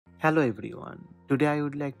Hello everyone. Today I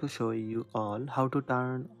would like to show you all how to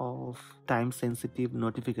turn off time sensitive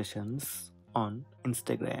notifications on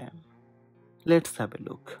Instagram. Let's have a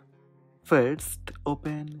look. First,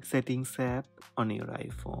 open Settings app on your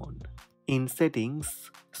iPhone. In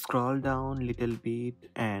Settings, scroll down little bit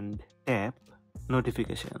and tap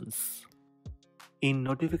Notifications. In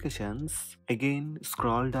Notifications, again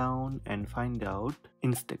scroll down and find out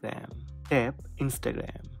Instagram. Tap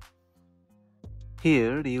Instagram.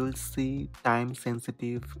 Here you will see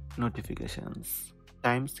time-sensitive notifications.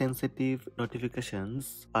 Time-sensitive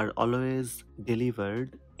notifications are always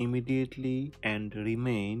delivered immediately and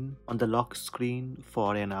remain on the lock screen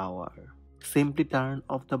for an hour. Simply turn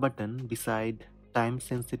off the button beside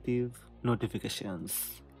time-sensitive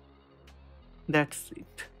notifications. That's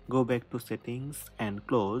it. Go back to Settings and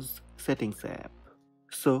close Settings app.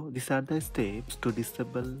 So these are the steps to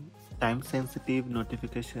disable time-sensitive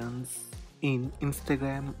notifications in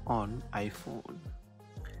Instagram on iPhone.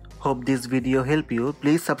 Hope this video helped you.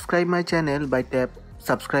 Please subscribe my channel by tap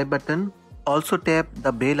subscribe button. Also tap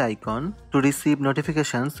the bell icon to receive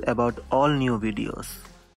notifications about all new videos.